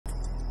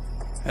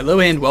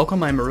Hello and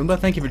welcome, I'm Arumba.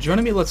 Thank you for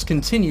joining me. Let's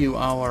continue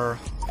our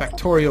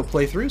Factorio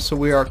playthrough. So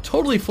we are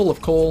totally full of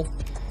coal.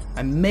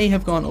 I may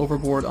have gone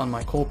overboard on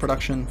my coal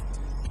production.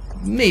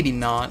 Maybe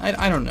not.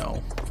 I don't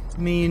know. I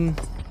mean,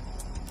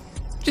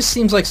 it just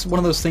seems like one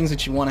of those things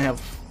that you want to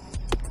have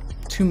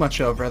too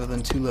much of rather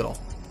than too little.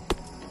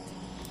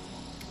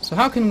 So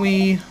how can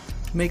we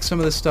make some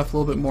of this stuff a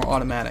little bit more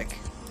automatic?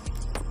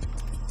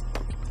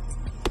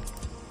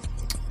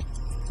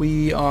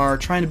 We are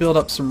trying to build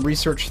up some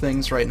research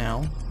things right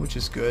now, which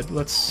is good.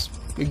 Let's,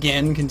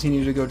 again,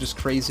 continue to go just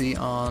crazy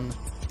on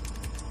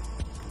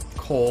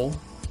coal.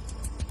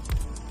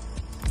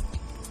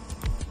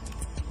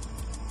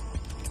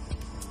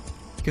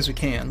 Because we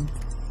can.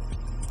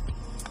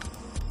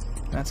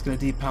 That's going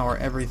to depower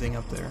everything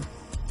up there.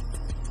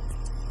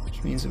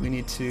 Which means that we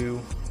need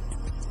to...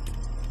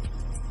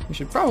 We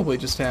should probably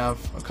just have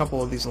a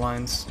couple of these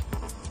lines.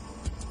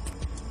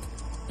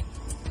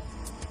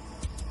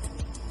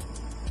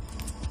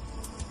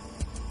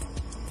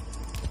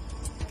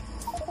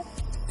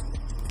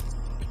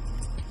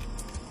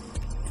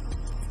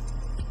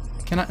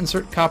 Cannot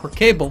insert copper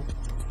cable.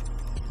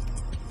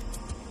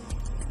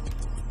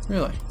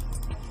 Really?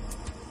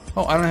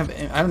 Oh, I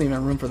don't even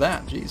have room for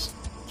that. Jeez.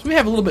 So we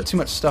have a little bit too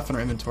much stuff in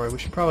our inventory. We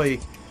should probably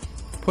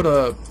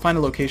find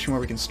a location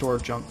where we can store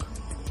junk.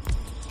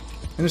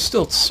 And there's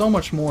still so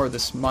much more of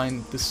this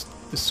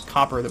this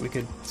copper that we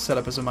could set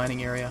up as a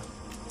mining area.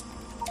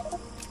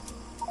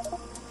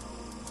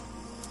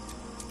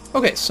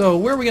 Okay, so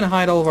where are we going to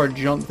hide all of our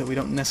junk that we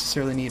don't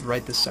necessarily need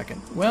right this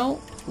second? Well,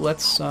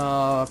 let's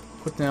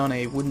put down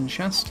a wooden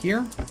chest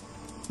here.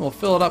 We'll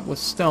fill it up with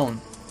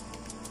stone.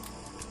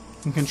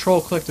 And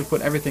Control-click to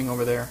put everything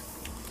over there.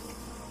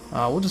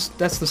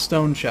 That's the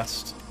stone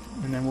chest.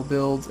 And then we'll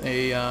build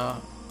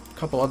a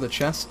couple other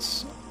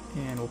chests,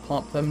 and we'll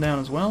plop them down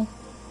as well.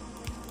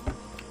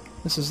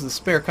 This is the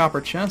spare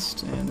copper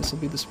chest, and this will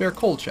be the spare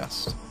coal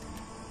chest.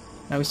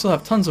 Now we still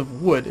have tons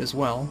of wood as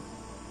well.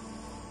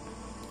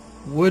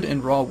 Wood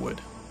and raw wood.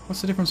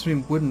 What's the difference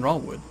between wood and raw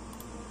wood?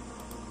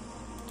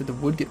 Did the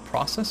wood get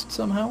processed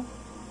somehow?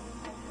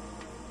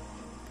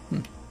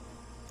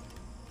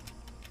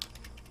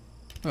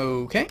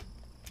 Okay.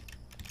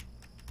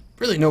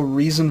 Really no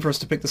reason for us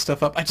to pick this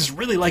stuff up. I just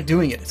really like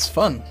doing it. It's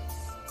fun.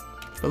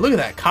 But look at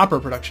that copper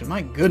production.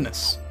 My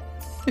goodness.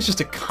 It's just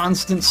a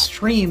constant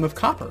stream of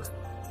copper.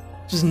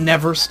 It just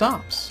never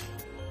stops.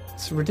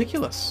 It's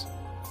ridiculous.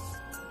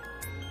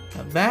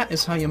 Now that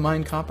is how you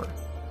mine copper.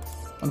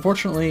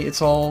 Unfortunately,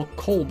 it's all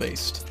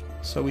coal-based.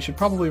 So we should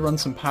probably run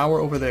some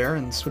power over there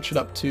and switch it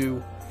up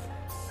to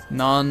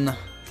non-coal-based.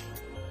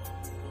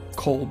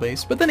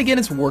 But then again,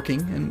 it's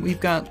working, and we've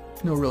got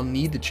no real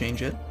need to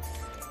change it.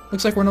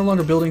 Looks like we're no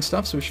longer building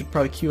stuff, so we should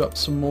probably queue up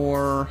some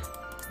more...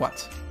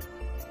 What?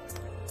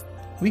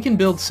 We can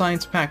build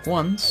science pack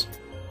 1s.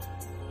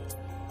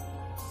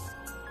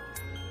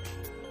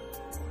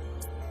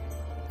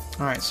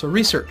 Alright, so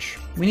research.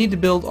 We need to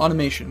build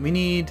automation. We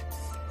need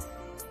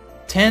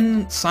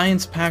 10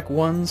 science pack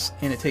 1s,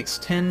 and it takes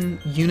 10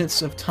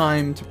 units of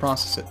time to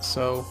process it.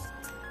 So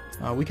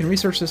we can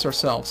research this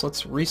ourselves.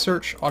 Let's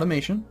research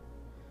automation.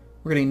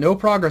 We're getting no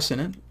progress in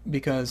it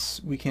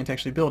because we can't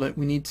actually build it.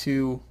 We need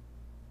to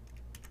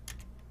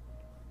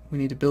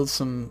build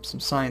some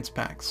science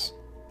packs.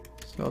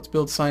 So let's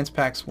build science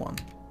packs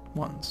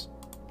 1s.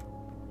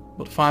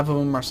 Build 5 of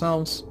them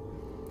ourselves.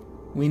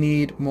 We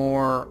need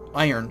more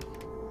iron.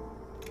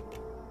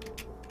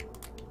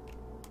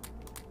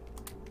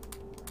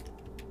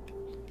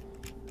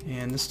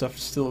 And this stuff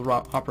still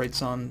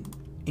operates on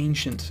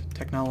ancient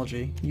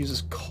technology. It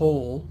uses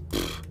coal.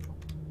 Pfft,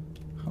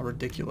 how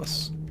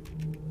ridiculous.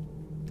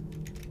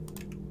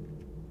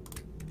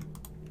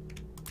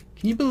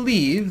 Can you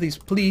believe these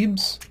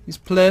plebes,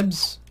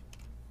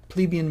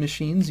 plebeian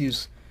machines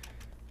use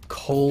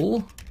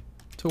coal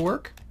to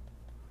work?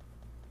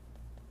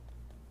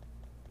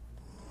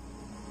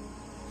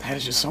 That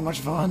is just so much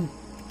fun.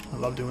 I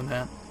love doing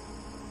that.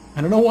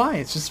 I don't know why,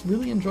 it's just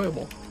really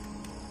enjoyable.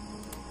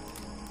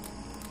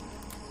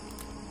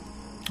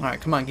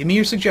 Alright, come on, give me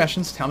your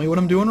suggestions. Tell me what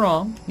I'm doing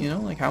wrong. You know,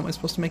 like how am I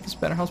supposed to make this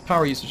better? How's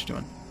power usage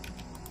doing?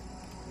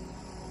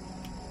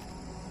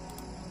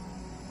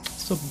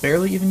 Still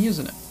barely even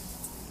using it.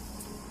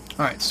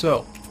 Alright,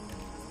 so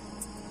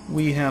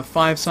we have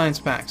 5 science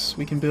packs.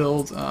 We can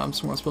build,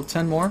 so let's build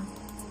 10 more.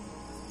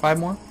 5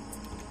 more.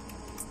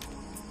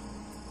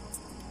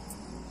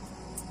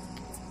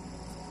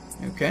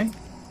 Okay.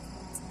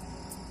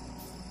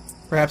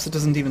 Perhaps it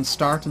doesn't even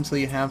start until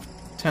you have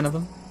 10 of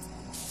them.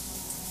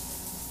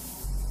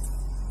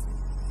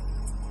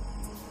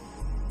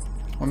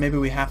 Or maybe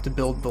we have to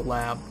build the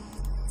lab.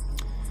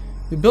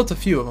 We built a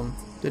few of them,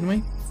 didn't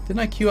we? Didn't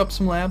I queue up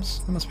some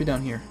labs? They must be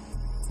down here.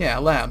 Yeah,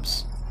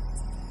 labs.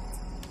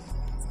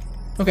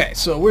 Okay,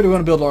 so where do we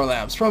want to build our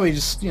labs? Probably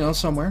just, you know,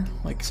 somewhere.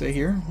 Like, say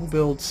here. We'll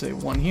build, say,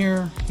 one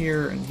here,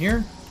 here, and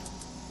here.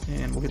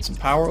 And we'll get some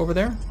power over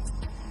there.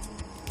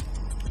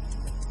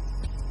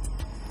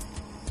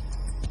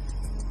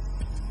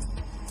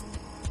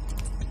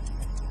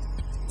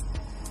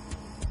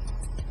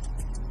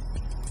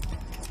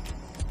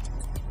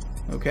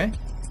 Okay.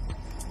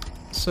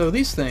 So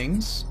these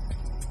things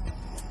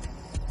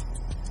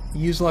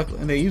use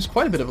they use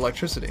quite a bit of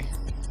electricity,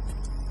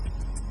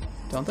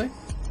 don't they?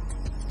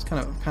 It's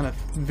kind of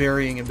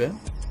varying a bit.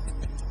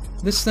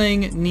 This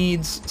thing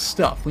needs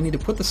stuff. We need to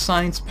put the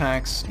science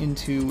packs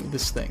into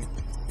this thing,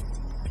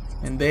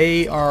 and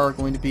they are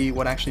going to be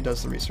what actually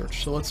does the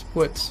research. So let's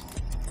put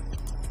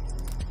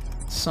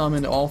some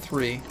into all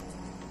three,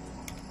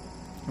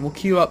 and we'll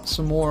queue up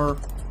some more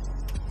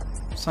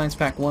science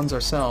pack 1s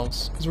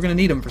ourselves, because we're going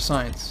to need them for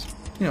science,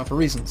 you know, for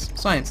reasons,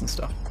 science and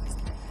stuff.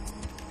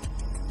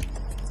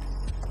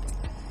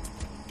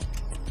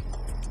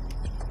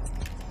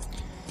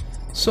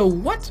 So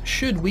what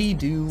should we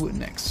do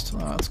next?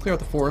 Let's clear out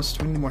the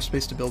forest. We need more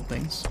space to build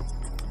things.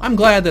 I'm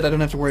glad that I don't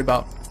have to worry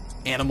about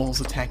animals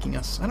attacking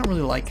us. I don't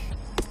really like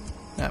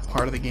that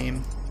part of the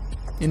game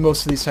in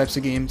most of these types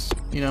of games.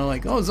 You know,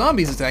 like, oh,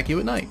 zombies attack you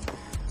at night.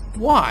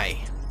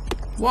 Why?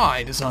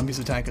 Why do zombies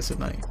attack us at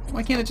night?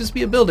 Why can't it just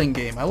be a building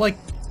game? I like,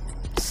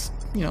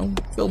 you know,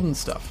 building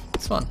stuff.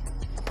 It's fun.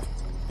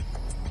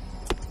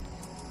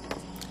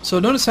 So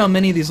notice how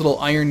many of these little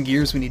iron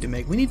gears we need to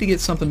make. We need to get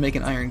something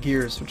making iron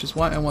gears, which is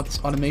why I want this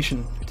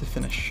automation to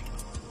finish.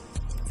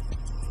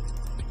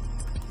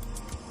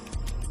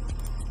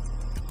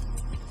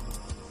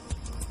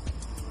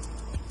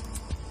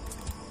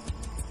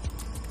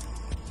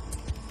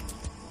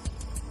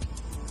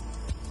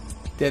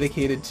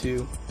 Dedicated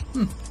to...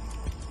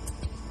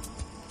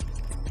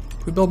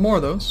 If we build more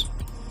of those...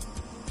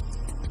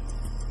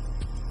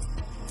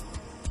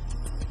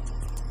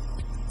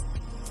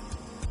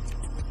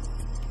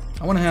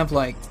 I want to have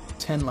like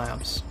 10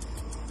 labs.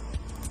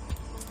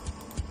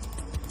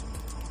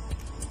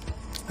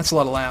 That's a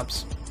lot of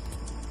labs.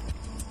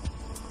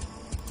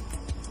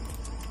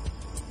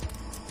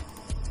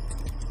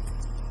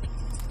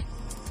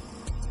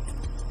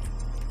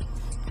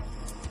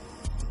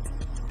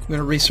 I'm going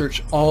to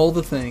research all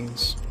the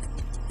things.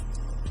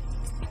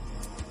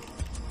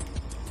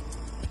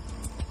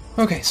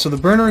 Okay, so the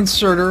burner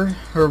inserter,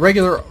 or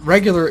regular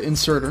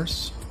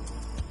inserters,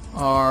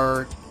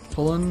 are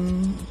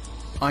pulling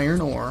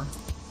iron ore,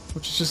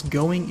 which is just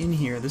going in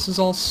here. This is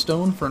all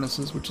stone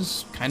furnaces, which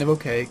is kind of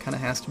okay. Kind of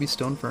has to be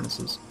stone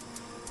furnaces.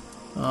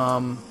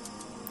 Now,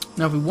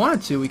 if we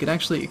wanted to, we could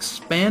actually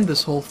expand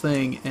this whole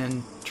thing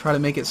and try to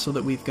make it so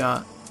that we've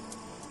got...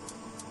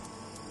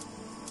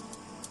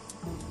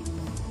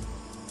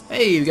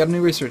 Hey, we got a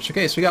new research.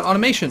 Okay, so we got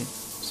automation.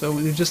 So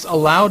we've just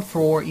allowed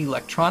for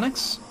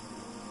electronics,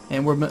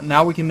 and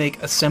now we can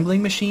make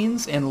assembling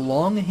machines and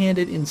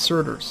long-handed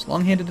inserters.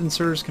 Long-handed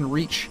inserters can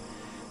reach,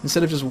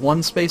 instead of just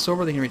one space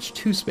over, they can reach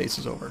 2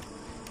 spaces over.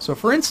 So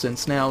for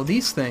instance, now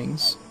these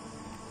things,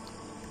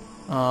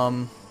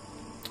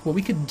 what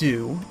we could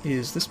do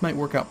is, this might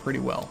work out pretty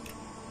well.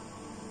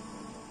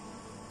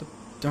 The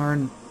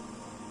darn...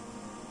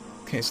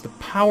 Okay, so the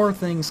power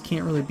things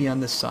can't really be on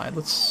this side.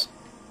 Let's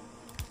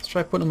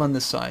try putting them on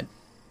this side.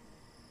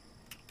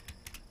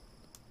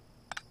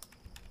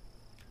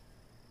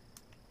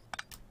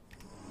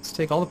 Let's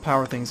take all the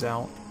power things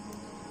out.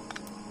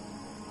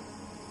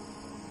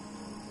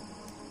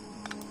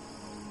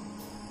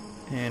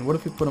 And what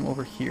if we put them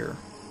over here?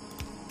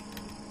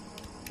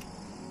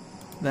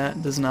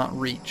 That does not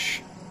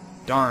reach.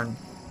 Darn.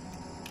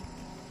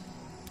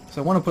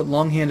 So I want to put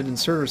long-handed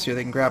inserters here.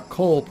 They can grab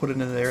coal, put it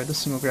into there.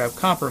 This one will grab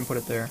copper and put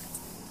it there.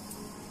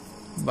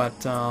 But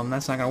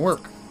that's not going to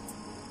work.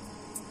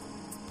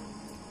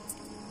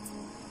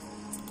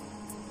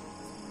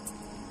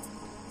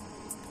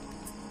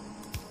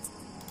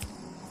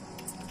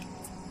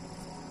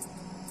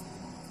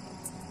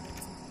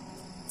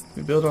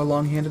 We build our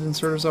long-handed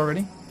inserters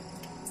already?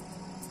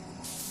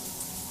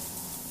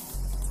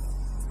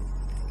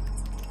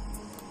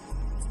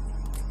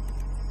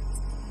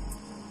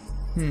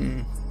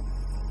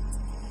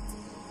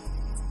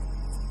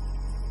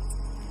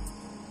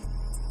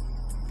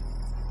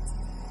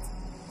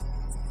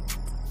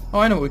 Oh,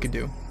 I know what we could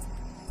do.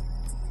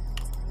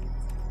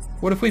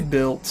 What if we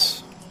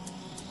built...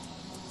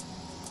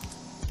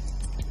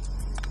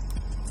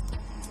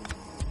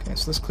 Okay,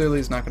 so this clearly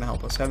is not going to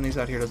help us. Having these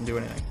out here doesn't do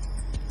anything.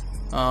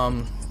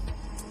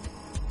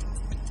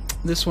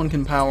 This one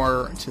can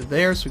power to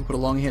there, so we can put a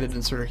long-handed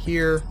inserter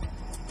here.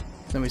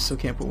 Then we still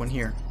can't put one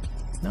here.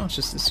 No, it's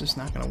just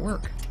not going to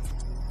work.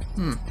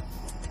 You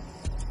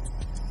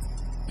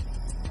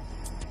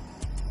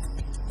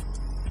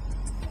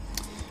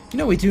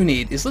know what we do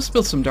need is, let's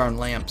build some darn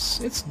lamps.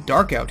 It's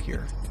dark out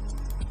here.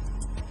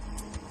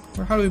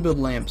 Or how do we build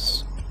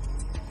lamps?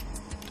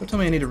 Don't tell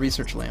me I need to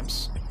research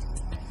lamps.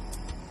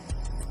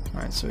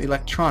 Alright, so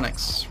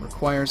electronics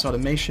requires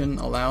automation,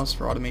 allows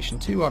for automation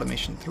 2,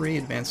 automation 3,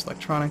 advanced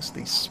electronics.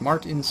 The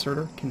smart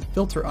inserter can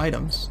filter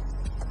items,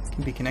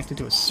 can be connected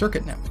to a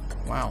circuit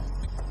network. Wow.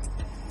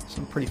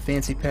 Some pretty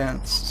fancy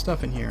pants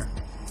stuff in here.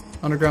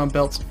 Underground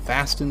belts,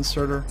 fast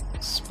inserter,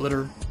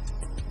 splitter.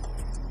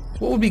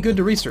 What would be good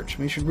to research?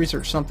 We should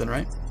research something,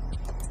 right?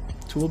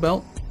 Tool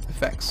belt,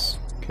 effects.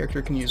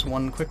 Character can use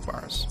 1 quick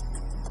bars.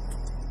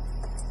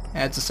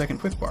 Adds a second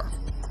quick bar.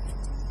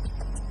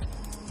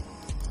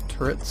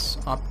 turrets,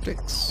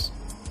 optics.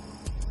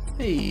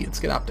 Hey, let's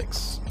get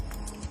optics.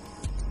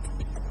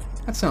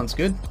 That sounds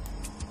good.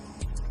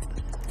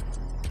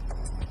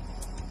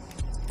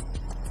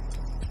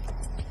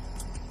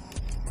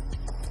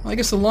 Well, I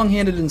guess the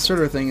long-handed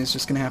inserter thing is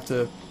just going to have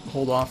to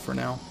hold off for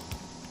now.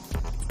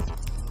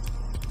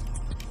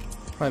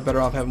 Probably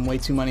better off having way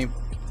too many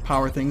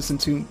power things than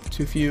too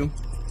few.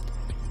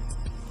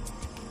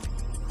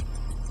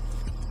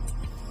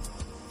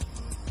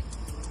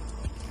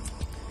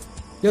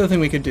 The other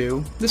thing we could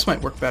do, this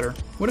might work better.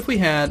 What if we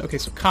had, okay,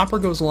 so copper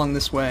goes along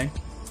this way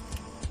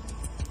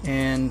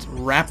and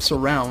wraps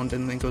around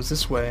and then goes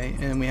this way,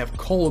 and we have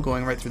coal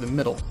going right through the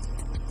middle.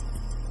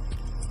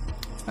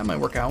 That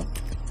might work out.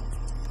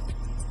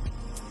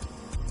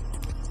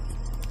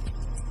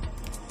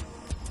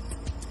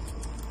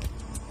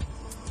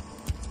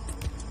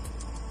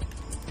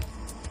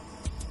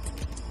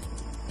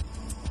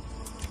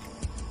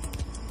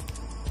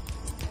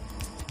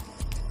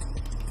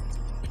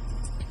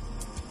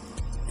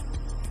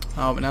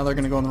 Oh, but now they're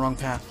going to go on the wrong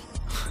path.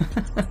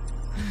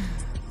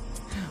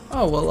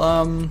 Oh,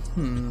 well,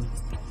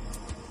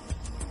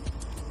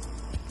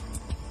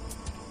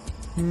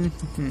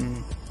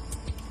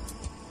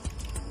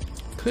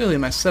 Clearly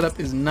my setup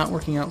is not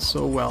working out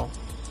so well.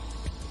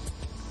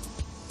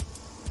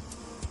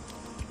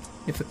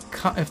 If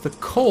the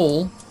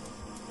coal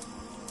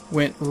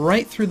went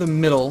right through the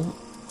middle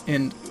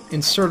and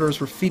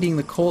inserters were feeding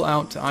the coal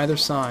out to either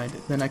side,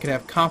 then I could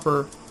have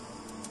copper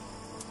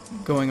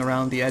going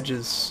around the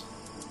edges.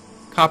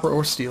 Copper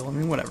or steel, I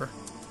mean, whatever.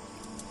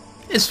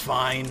 It's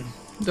fine.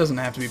 It doesn't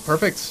have to be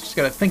perfect. Just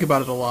gotta think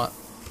about it a lot.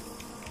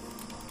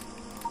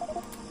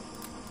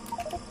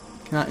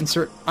 Cannot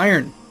insert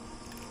iron.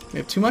 We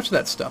have too much of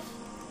that stuff.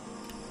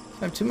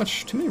 I have too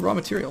many raw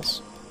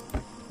materials.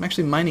 I'm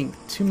actually mining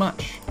too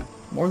much.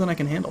 More than I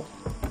can handle.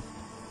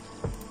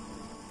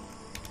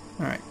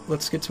 Alright,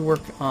 let's get to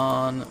work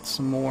on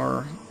some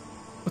more.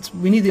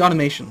 We need the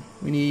automation.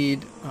 We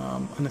need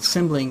we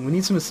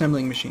need some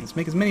assembling machines.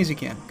 Make as many as you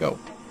can. Go.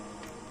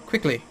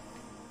 Quickly.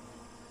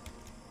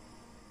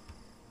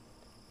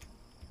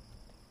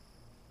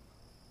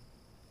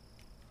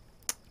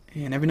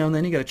 And every now and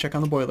then you gotta check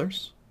on the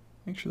boilers.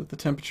 Make sure that the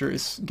temperature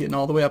is getting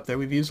all the way up there.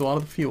 We've used a lot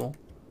of the fuel.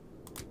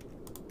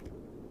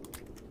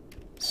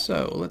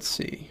 So, let's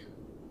see.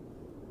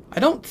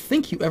 I don't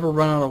think you ever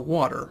run out of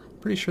water.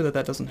 Pretty sure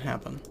that doesn't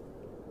happen.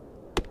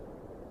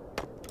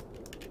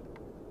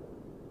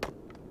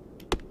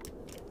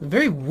 A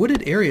very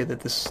wooded area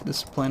that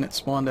this planet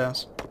spawned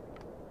as.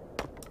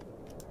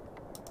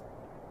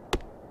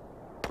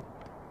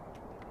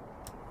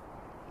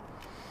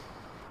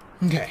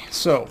 Okay,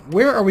 so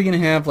where are we going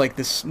to have like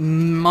this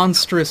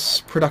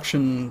monstrous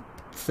production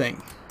thing?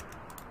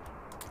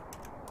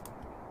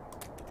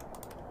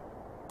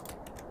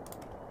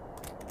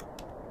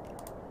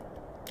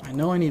 I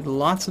know I need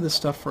lots of this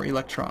stuff for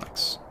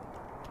electronics.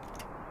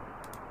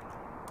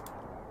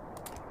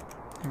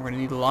 And we're going to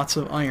need lots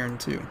of iron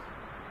too.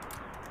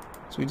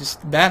 So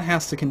that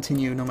has to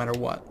continue no matter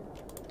what.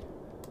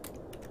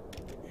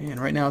 And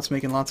right now it's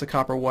making lots of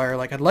copper wire.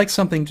 Like, I'd like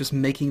something just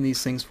making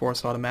these things for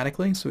us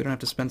automatically so we don't have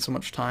to spend so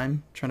much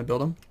time trying to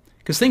build them.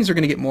 Because things are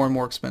going to get more and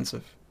more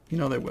expensive. You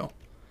know they will.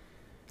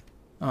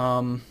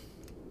 So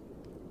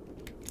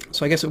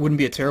I guess it wouldn't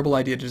be a terrible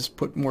idea to just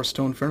put more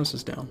stone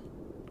furnaces down.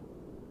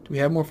 Do we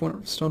have more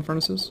stone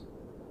furnaces?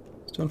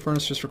 Stone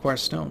furnace just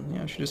requires stone.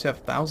 Yeah, I should just have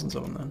thousands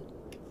of them then.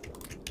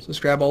 So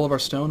just grab all of our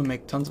stone and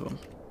make tons of them.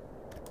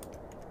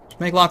 Just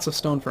make lots of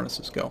stone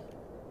furnaces. Go.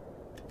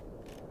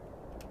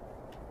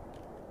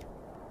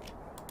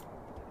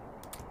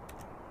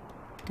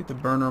 Get the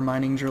burner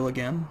mining drill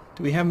again.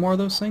 Do we have more of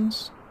those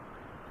things?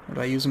 Or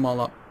did I use them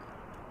all up?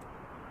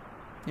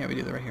 Yeah, we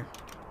do that right here.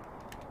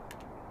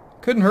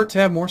 Couldn't hurt to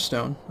have more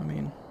stone. I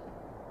mean...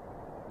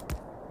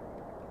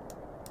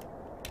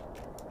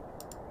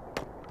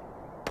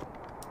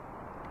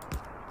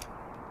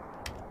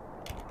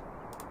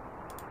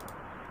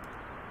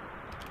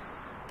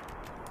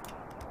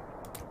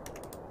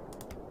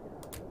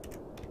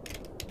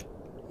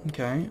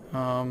 Okay,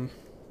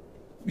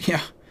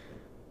 yeah.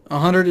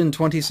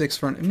 126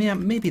 furnace. Yeah,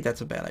 maybe that's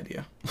a bad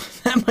idea.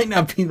 That might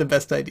not be the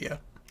best idea.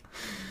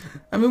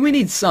 I mean, we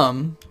need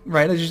some,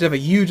 right? I just have a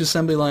huge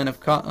assembly line of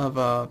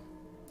copper,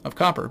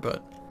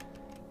 but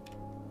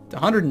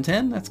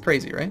 110? That's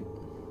crazy, right?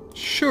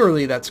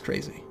 Surely that's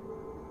crazy.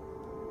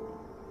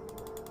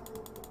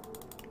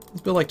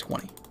 Let's build like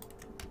 20.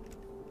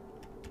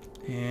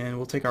 And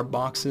we'll take our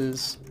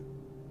boxes.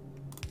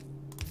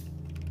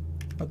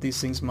 Let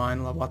these things mine.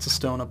 We'll have lots of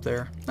stone up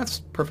there. That's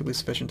perfectly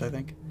sufficient, I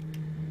think.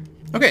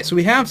 Okay, so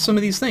we have some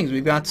of these things.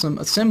 We've got some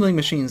assembling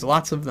machines,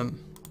 lots of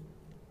them.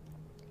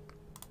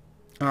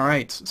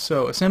 Alright,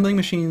 so assembling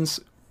machines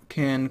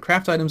can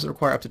craft items that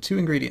require up to 2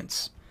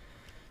 ingredients.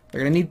 They're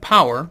going to need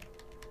power,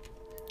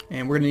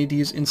 and we're going to need to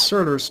use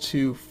inserters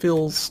to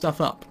fill stuff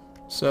up.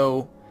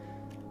 So,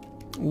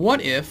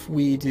 what if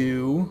we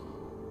do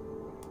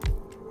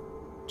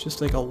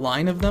just like a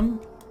line of them?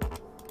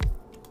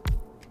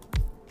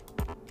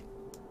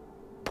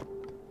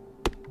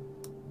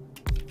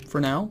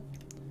 for now.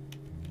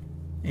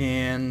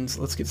 And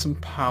let's get some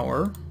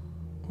power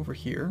over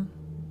here.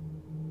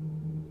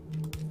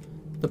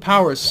 The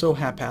power is so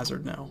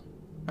haphazard now.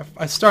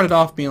 I started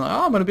off being like,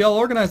 oh, I'm going to be all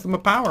organized with my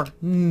power.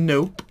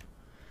 Nope.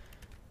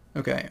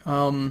 Okay,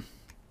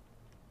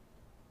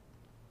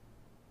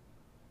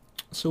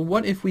 so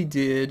what if we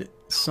did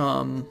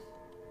some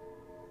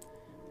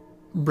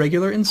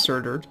regular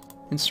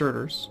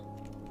inserters,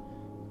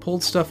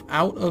 pulled stuff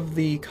out of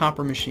the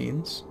copper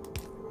machines,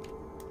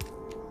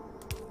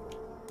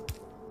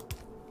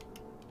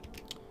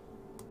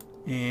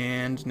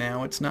 and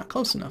now it's not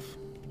close enough,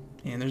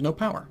 and there's no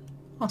power.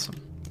 Awesome.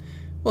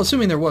 Well,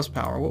 assuming there was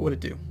power, what would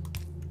it do?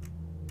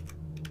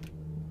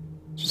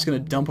 It's just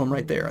going to dump them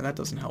right there, and that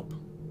doesn't help.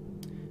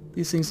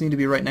 These things need to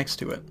be right next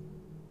to it.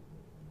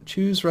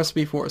 Choose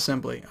recipe for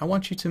assembly. I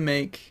want you to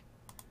make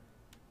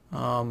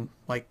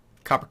like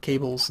copper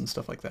cables and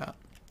stuff like that.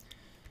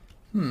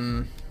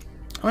 I'm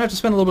gonna have to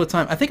spend a little bit of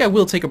time. I think I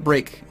will take a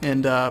break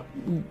and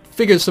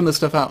figure some of this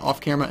stuff out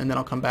off camera, and then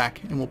I'll come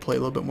back and we'll play a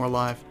little bit more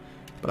live.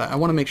 But I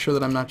want to make sure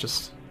that I'm not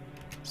just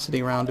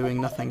sitting around doing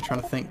nothing,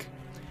 trying to think.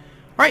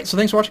 Alright, so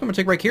thanks for watching. I'm going to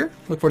take a break here.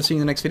 Look forward to seeing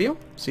you in the next video.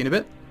 See you in a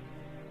bit.